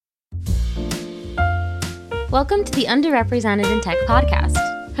Welcome to the Underrepresented in Tech podcast,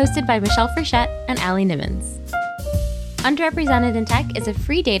 hosted by Michelle Frechette and Allie Nimmons. Underrepresented in Tech is a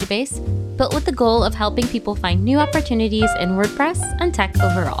free database built with the goal of helping people find new opportunities in WordPress and tech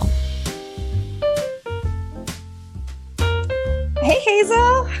overall. Hey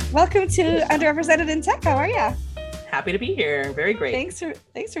Hazel, welcome to Underrepresented in Tech. How are you? Happy to be here. Very great. Thanks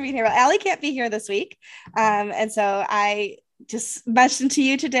for being here. Well, Allie can't be here this week, and so I just mentioned to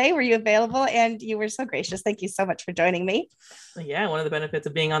you today, were you available? And you were so gracious. Thank you so much for joining me. Yeah, one of the benefits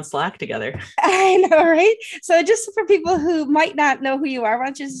of being on Slack together. I know, right? So just for people who might not know who you are, why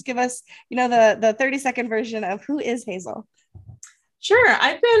don't you just give us, the 30-second version of who is Hazel? Sure.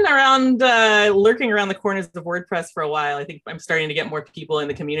 I've been around, lurking around the corners of WordPress for a while. I think I'm starting to get more people in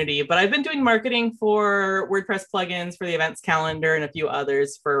the community, but I've been doing marketing for WordPress plugins, for the events calendar, and a few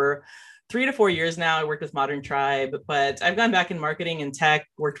others for 3 to 4 years now. I worked with Modern Tribe, but I've gone back in marketing and tech,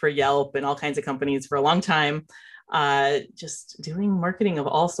 worked for Yelp and all kinds of companies for a long time, just doing marketing of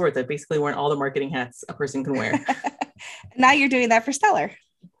all sorts. I basically worn all the marketing hats a person can wear. Now you're doing that for Stellar.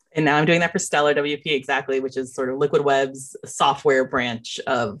 And now I'm doing that for Stellar WP, exactly, which is sort of Liquid Web's software branch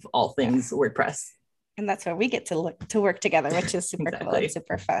of all things WordPress. And that's where we get to work together, which is super Exactly. cool and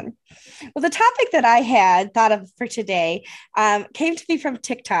super fun. Well, the topic that I had thought of for today came to me from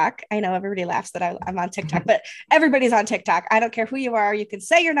TikTok. I know everybody laughs that I'm on TikTok, but everybody's on TikTok. I don't care who you are. You can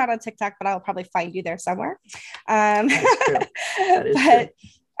say you're not on TikTok, but I'll probably find you there somewhere. That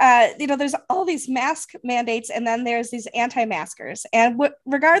is true. There's all these mask mandates, and then there's these anti-maskers. And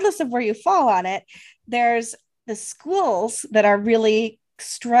regardless of where you fall on it, there's the schools that are really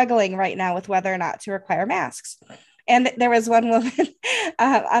struggling right now with whether or not to require masks. And there was one woman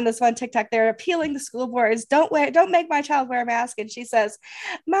on this one TikTok, they're appealing to school boards, don't make my child wear a mask. And she says,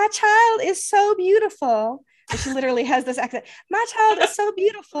 my child is so beautiful. And she literally has this accent. My child is so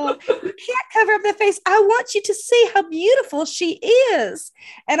beautiful. You can't cover up the face. I want you to see how beautiful she is.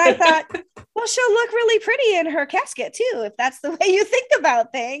 And I thought, well, she'll look really pretty in her casket too, if that's the way you think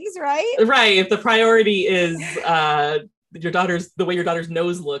about things, right? Right. If the priority is the way your daughter's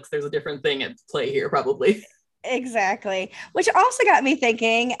nose looks, there's a different thing at play here, probably. Exactly. Which also got me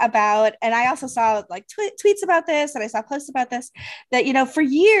thinking about, and I also saw like tweets about this, and I saw posts about this, that, for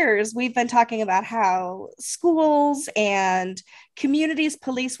years we've been talking about how schools and communities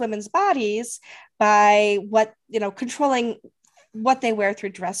police women's bodies by controlling what they wear through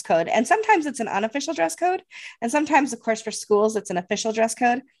dress code. And sometimes it's an unofficial dress code. And sometimes, of course, for schools, it's an official dress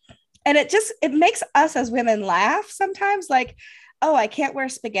code. And it makes us as women laugh sometimes, like, oh, I can't wear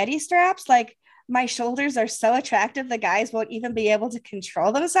spaghetti straps. Like, my shoulders are so attractive, the guys won't even be able to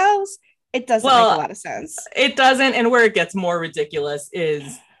control themselves. It doesn't make a lot of sense. It doesn't. And where it gets more ridiculous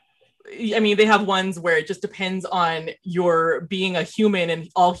is, they have ones where it just depends on your being a human, and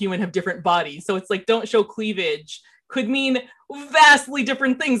all human have different bodies. So it's like, don't show cleavage could mean vastly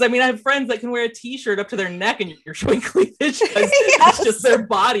different things. I have friends that can wear a t-shirt up to their neck and you're showing cleavage because Yes. It's just their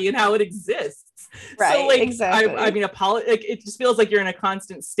body and how it exists. Right. So Exactly. it just feels like you're in a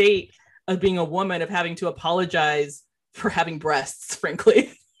constant state of being a woman, of having to apologize for having breasts,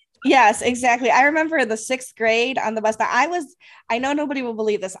 frankly. Yes, exactly. I remember in the 6th grade on the bus. Now, I know nobody will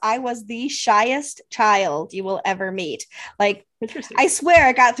believe this. I was the shyest child you will ever meet. Like, Interesting. I swear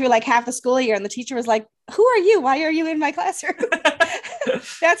I got through like half the school year and the teacher was like, who are you? Why are you in my classroom?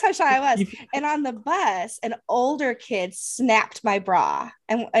 That's how shy I was. And on the bus, an older kid snapped my bra.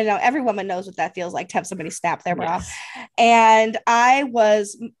 And I know every woman knows what that feels like to have somebody snap their bra. Yes. And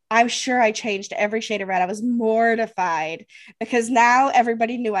I'm sure I changed every shade of red. I was mortified because now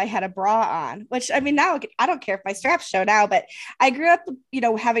everybody knew I had a bra on, which now I don't care if my straps show now, but I grew up,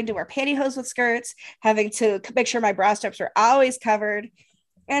 having to wear pantyhose with skirts, having to make sure my bra straps were always covered.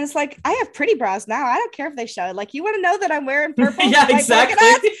 And it's like, I have pretty bras now. I don't care if they show. Like, you want to know that I'm wearing purple? Yeah, exactly.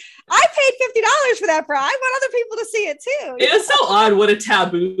 I paid $50 for that bra. I want other people to see it too. It is so odd what a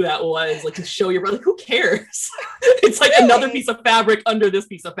taboo that was, like, to show your bra. Like, who cares? It's like another piece of fabric under this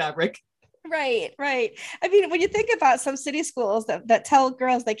piece of fabric. Right. When you think about some city schools that tell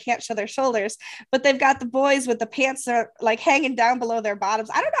girls they can't show their shoulders, but they've got the boys with the pants that are like hanging down below their bottoms.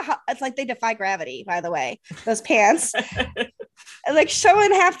 I don't know how, it's like they defy gravity, by the way, those pants. Like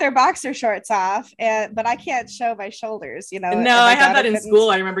showing half their boxer shorts off, but I can't show my shoulders, No, I had that in school.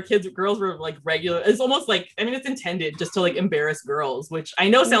 I remember girls were like regular. It's almost like, it's intended just to like embarrass girls, which I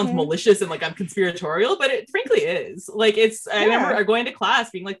know sounds malicious and like I'm conspiratorial, but it frankly is. Like I remember going to class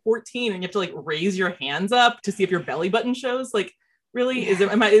being like 14 and you have to like raise your hands up to see if your belly button shows. Like, really?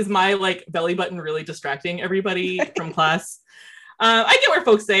 Yeah. Is my like belly button really distracting everybody from class? I get where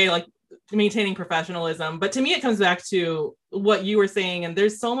folks say like maintaining professionalism, but to me it comes back to what you were saying, and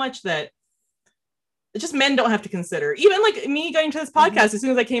there's so much that just men don't have to consider. Even like me going to this podcast, as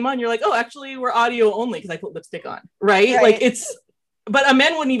soon as I came on, you're like, oh, actually we're audio only because I put lipstick on, right? Like it's, but a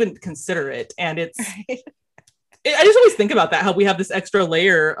man wouldn't even consider it. And it's, I just always think about that, how we have this extra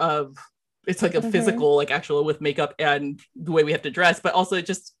layer of, it's like a physical, like actual with makeup and the way we have to dress, but also it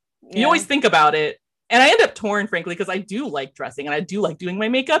just, you always think about it. And I end up torn, frankly, because I do like dressing and I do like doing my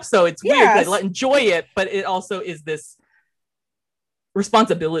makeup. So it's weird that I enjoy it, but it also is this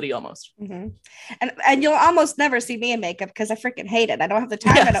responsibility almost. And you'll almost never see me in makeup because I freaking hate it. I don't have the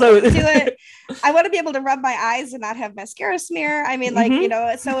time. I don't want to do it. I want to be able to rub my eyes and not have mascara smear. I mean, like, you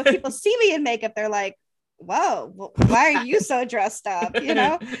know, so if people see me in makeup, they're like, whoa, why are you so dressed up? You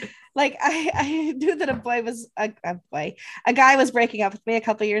know, like I knew that a guy was breaking up with me a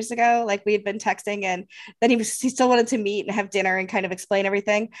couple years ago. Like we had been texting and then he still wanted to meet and have dinner and kind of explain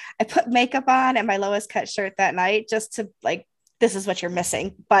everything. I put makeup on and my lowest cut shirt that night just to like, this is what you're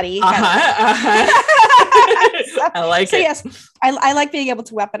missing, buddy. I like it. Yes, I like being able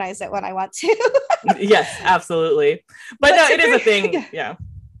to weaponize it when I want to. Yes, absolutely. But no, it is a thing. Yeah.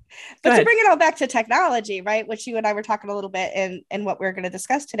 But to bring it all back to technology, right, which you and I were talking a little bit in what we're going to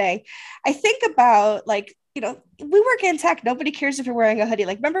discuss today, I think about like, you know, we work in tech. Nobody cares if you're wearing a hoodie.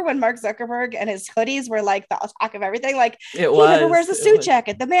 Like, remember when Mark Zuckerberg and his hoodies were like the talk of everything? Like, he never wears a suit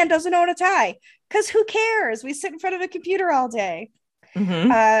jacket. The man doesn't own a tie because who cares? We sit in front of a computer all day.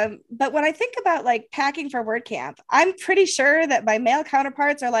 But when I think about like packing for WordCamp, I'm pretty sure that my male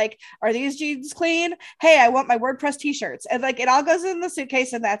counterparts are like, are these jeans clean? Hey, I want my WordPress t-shirts. And like, it all goes in the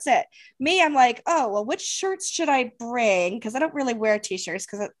suitcase and that's it. Me, I'm like, oh, well, which shirts should I bring? Because I don't really wear t-shirts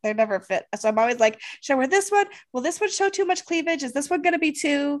because they never fit. So I'm always like, should I wear this one? Will this one show too much cleavage? Is this one going to be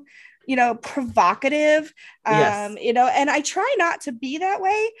too, you know, provocative? You know, and I try not to be that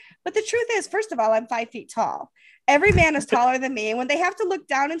way. But the truth is, first of all, I'm 5 feet tall. Every man is taller than me. And when they have to look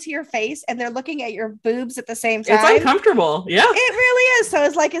down into your face and they're looking at your boobs at the same time, it's uncomfortable. Yeah, it really is. So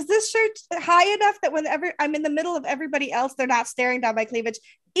it's like, is this shirt high enough that whenever I'm in the middle of everybody else, they're not staring down my cleavage,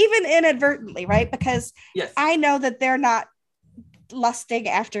 even inadvertently, right? Because I know that they're not lusting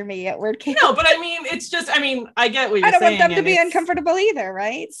after me at WordCamp. No, but I mean, it's just, I mean, I get what you're saying. I don't want them to be uncomfortable either,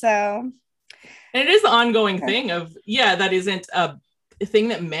 right? So. And it is the ongoing thing of, that isn't a thing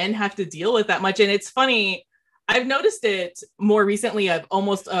that men have to deal with that much. And it's funny, I've noticed it more recently of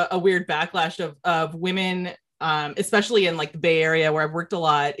almost a weird backlash of women, especially in like the Bay Area where I've worked a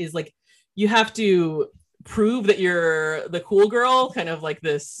lot, is like, you have to prove that you're the cool girl, kind of like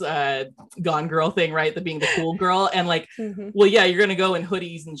this Gone Girl thing, right? The being the cool girl. And like, well, yeah, you're going to go in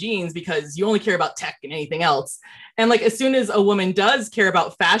hoodies and jeans because you only care about tech and anything else. And like, as soon as a woman does care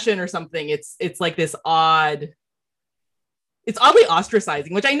about fashion or something, it's like this it's oddly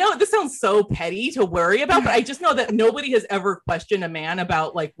ostracizing, which I know this sounds so petty to worry about, but I just know that nobody has ever questioned a man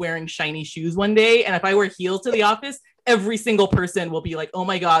about like wearing shiny shoes one day. And if I wear heels to the office, every single person will be like, oh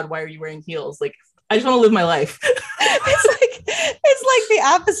my God, why are you wearing heels? Like, I just want to live my life. It's like the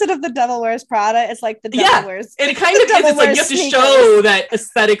opposite of the devil wears Prada. It's like the devil wears. And it kind of is. It's like you have to show that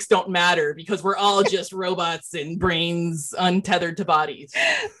aesthetics don't matter because we're all just robots and brains untethered to bodies.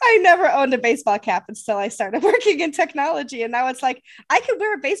 I never owned a baseball cap until I started working in technology. And now it's like, I can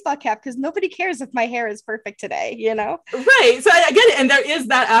wear a baseball cap because nobody cares if my hair is perfect today, you know? Right. So I get it. And there is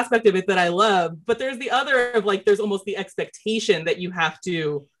that aspect of it that I love, but there's the other of like, there's almost the expectation that you have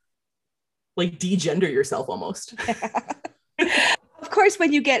to like degender yourself almost. Of course,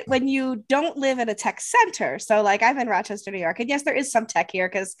 when you don't live in a tech center. So like I'm in Rochester, New York, and yes, there is some tech here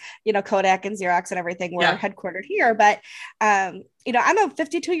because, you know, Kodak and Xerox and everything were headquartered here. But, you know, I'm a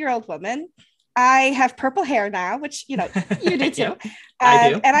 52-year-old woman. I have purple hair now, which, you know, you do too.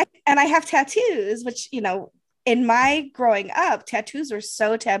 I do. And I have tattoos, which, you know, in my growing up, tattoos were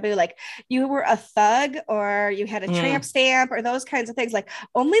so taboo. Like you were a thug or you had a tramp stamp or those kinds of things. Like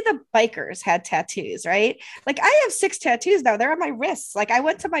only the bikers had tattoos, right? Like I have 6 tattoos now. They're on my wrists. Like I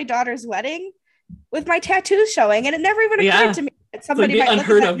went to my daughter's wedding with my tattoos showing and it never even occurred to me that somebody might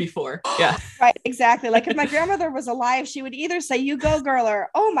unheard of before. Yeah. Right. Exactly. Like if my grandmother was alive, she would either say, you go girl,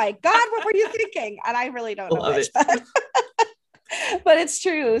 or, oh my God, what were you thinking? And I really don't know which, but it's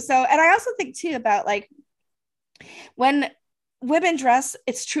true. So, and I also think too about like, when women dress,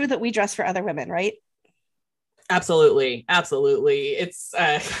 it's true that we dress for other women, right? Absolutely. It's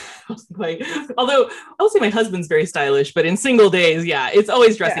like, although I'll say my husband's very stylish, but in single days, it's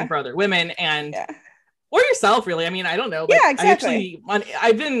always dressing for other women and or yourself, really. I mean, I don't know. Like, exactly.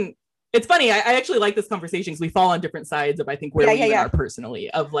 It's funny. I actually like this conversation because we fall on different sides of I think where we even are personally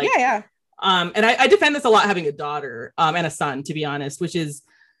of like, and I defend this a lot having a daughter and a son, to be honest, which is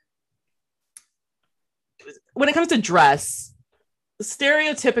when it comes to dress,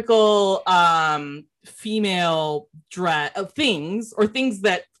 stereotypical female dress things, or things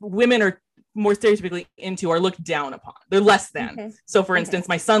that women are more stereotypically into, are looked down upon. They're less than. So for instance,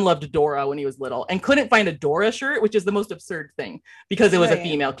 my son loved Dora when he was little and couldn't find a Dora shirt, which is the most absurd thing because it was a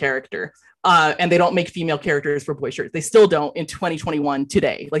female character. And they don't make female characters for boy shirts. They still don't in 2021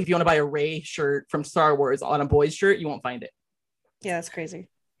 today. Like if you want to buy a Rey shirt from Star Wars on a boy's shirt, you won't find it. Yeah, that's crazy.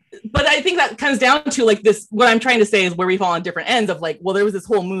 But I think that comes down to like this, what I'm trying to say is where we fall on different ends of like, well, there was this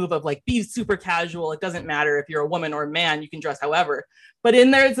whole move of like, be super casual. It doesn't matter if you're a woman or a man, you can dress however. But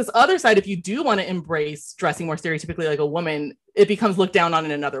then there's this other side, if you do want to embrace dressing more stereotypically like a woman, it becomes looked down on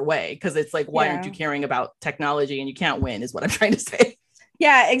in another way. Cause it's like, why aren't you caring about technology and you can't win is what I'm trying to say.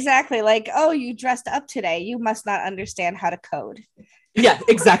 Yeah, exactly. Like, oh, you dressed up today. You must not understand how to code. Yeah,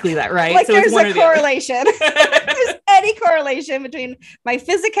 exactly that, right? Like so there's a correlation. There's any correlation between my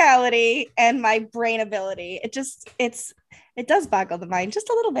physicality and my brain ability. It does boggle the mind just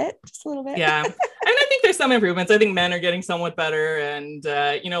a little bit. Yeah. I mean, I think there's some improvements. I think men are getting somewhat better. And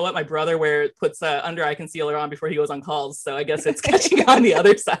you know what? My brother puts under eye concealer on before he goes on calls. So I guess it's catching on the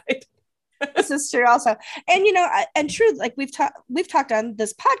other side. This is true also. And, you know, and true, like we've talked on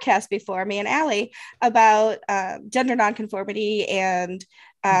this podcast before, me and Allie, about gender nonconformity and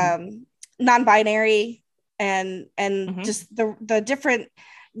non-binary and just the different,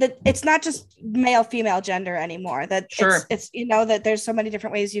 that it's not just male, female gender anymore, that it's, you know, that there's so many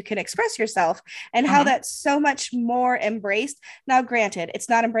different ways you can express yourself and how that's so much more embraced. Now, granted, it's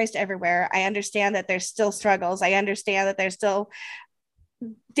not embraced everywhere. I understand that there's still struggles. I understand that there's still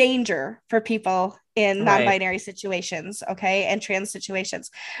danger for people in non-binary situations, okay, and trans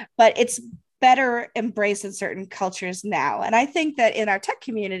situations, but it's better embraced in certain cultures now. And I think that in our tech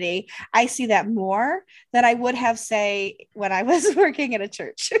community, I see that more than I would have, say, when I was working in a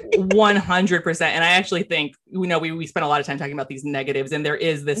church. 100%. And I actually think, you know, we spent a lot of time talking about these negatives, and there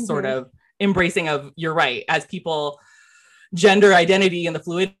is this sort of embracing of, you're right, as people, gender identity and the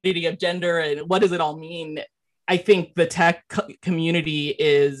fluidity of gender and what does it all mean. I think the tech community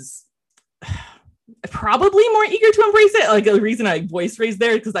is probably more eager to embrace it. Like the reason I voice raised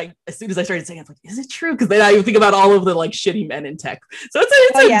there, because as soon as I started saying it, I was like, is it true? Because then I think about all of the like shitty men in tech. So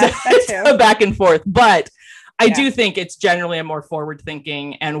it's a back and forth. But I do think it's generally a more forward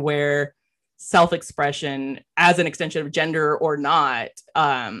thinking and where self-expression as an extension of gender or not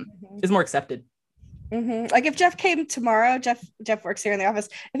is more accepted. Like if Jeff came tomorrow, Jeff works here in the office.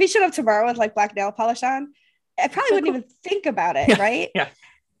 If he showed up tomorrow with like black nail polish on, I probably wouldn't even think about it, right? Yeah.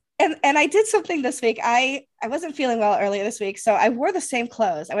 And I did something this week. I wasn't feeling well earlier this week, so I wore the same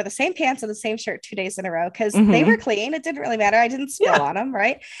clothes. I wore the same pants and the same shirt 2 days in a row because they were clean. It didn't really matter. I didn't spill on them,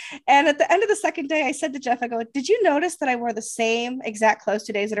 right? And at the end of the second day, I said to Jeff, I go, did you notice that I wore the same exact clothes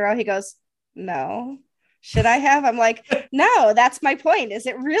 2 days in a row? He goes, no. Should I have? I'm like, no, that's my point, is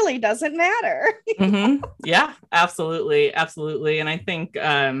it really doesn't matter. Yeah, absolutely. And I think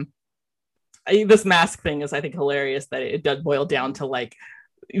this mask thing is, I think, hilarious that it does boil down to like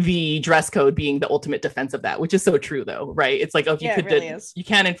the dress code being the ultimate defense of that, which is so true though, right? It's like, if you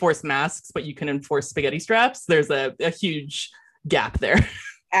can't enforce masks, but you can enforce spaghetti straps. There's a huge gap there.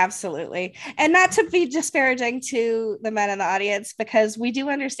 Absolutely. And not to be disparaging to the men in the audience, because we do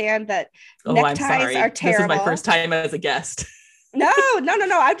understand that neckties are terrible. This is my first time as a guest. No.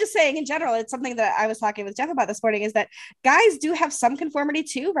 I'm just saying in general, it's something that I was talking with Jeff about this morning, is that guys do have some conformity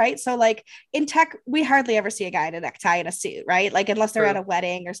too, right? So like in tech, we hardly ever see a guy in a necktie and a suit, right? Like unless they're at a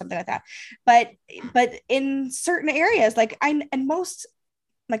wedding or something like that. But in certain areas, like most,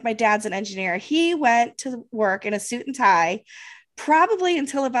 like my dad's an engineer. He went to work in a suit and tie probably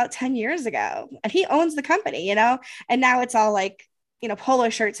until about 10 years ago. And he owns the company, you know, and now it's all like, you know, polo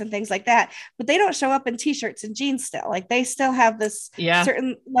shirts and things like that, but they don't show up in t-shirts and jeans still. Like they still have this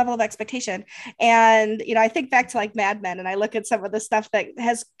certain level of expectation. And, you know, I think back to like Mad Men, and I look at some of the stuff that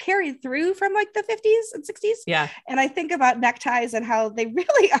has carried through from like the 50s and 60s. Yeah. And I think about neckties and how they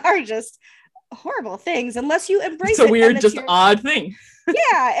really are just horrible things unless you embrace it. It's a weird, just odd thing. Yeah.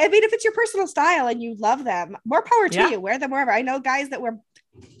 I mean, if it's your personal style and you love them, more power to you. Wear them wherever. I know guys that wear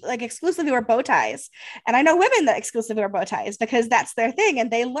like exclusively wear bow ties, and I know women that exclusively wear bow ties because that's their thing and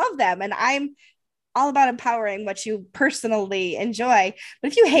they love them. And I'm all about empowering what you personally enjoy.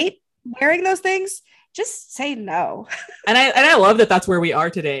 But if you hate wearing those things, just say no. And I love that that's where we are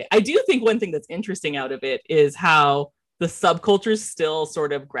today. I do think one thing that's interesting out of it is how the subcultures still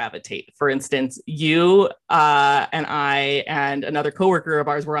sort of gravitate. For instance, you and I and another coworker of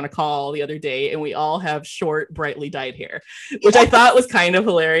ours were on a call the other day, and we all have short, brightly dyed hair, which I thought was kind of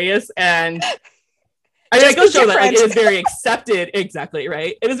hilarious. And I go show that like, it is very accepted. Exactly,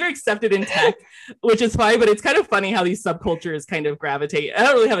 right? It is very accepted in tech, which is fine, but it's kind of funny how these subcultures kind of gravitate. I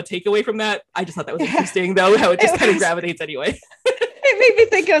don't really have a takeaway from that. I just thought that was interesting, though, how it just kind of gravitates anyway. It made me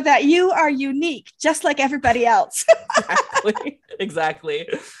think of that. You are unique, just like everybody else. Exactly.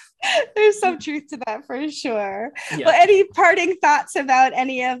 There's some truth to that for sure. Yeah. Well, any parting thoughts about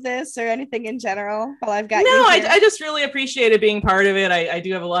any of this or anything in general while I've got you here? I just really appreciated being part of it. I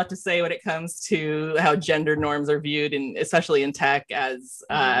do have a lot to say when it comes to how gender norms are viewed, and especially in tech, as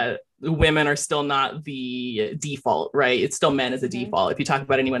women are still not the default, right? It's still men as a default. If you talk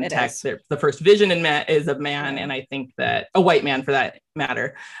about anyone in tech, the first vision is a man, and I think that a white man for that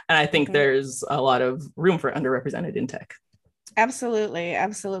matter. And I think there's a lot of room for underrepresented in tech. Absolutely.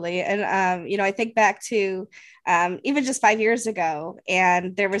 And, I think back to even just 5 years ago,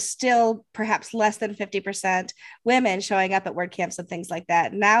 and there was still perhaps less than 50% women showing up at WordCamps and things like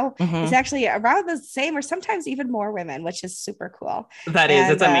that. Now it's actually around the same or sometimes even more women, which is super cool.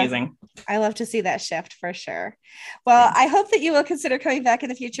 It's amazing. I love to see that shift for sure. Well, I hope that you will consider coming back in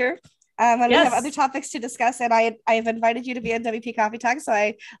the future. When we have other topics to discuss, and I have invited you to be on WP Coffee Talk, so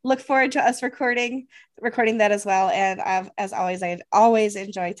I look forward to us recording that as well. And as always, I always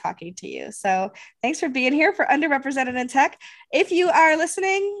enjoy talking to you. So thanks for being here for Underrepresented in Tech. If you are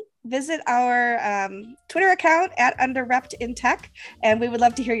listening, visit our Twitter account at Underrepped in Tech, and we would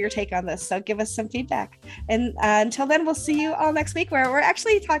love to hear your take on this. So give us some feedback. And until then, we'll see you all next week, where we're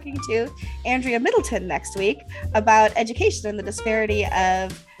actually talking to Andrea Middleton next week about education and the disparity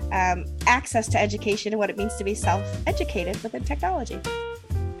of access to education and what it means to be self-educated within technology.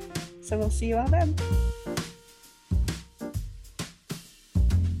 So we'll see you all then.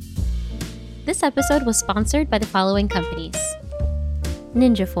 This episode was sponsored by the following companies.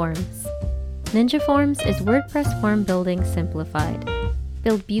 Ninja Forms. Ninja Forms is WordPress form building simplified.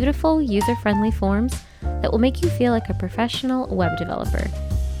 Build beautiful, user-friendly forms that will make you feel like a professional web developer.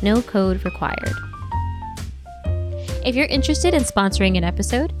 No code required. If you're interested in sponsoring an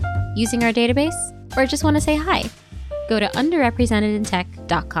episode, using our database, or just want to say hi, go to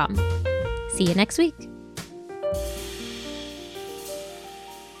underrepresentedintech.com. See you next week.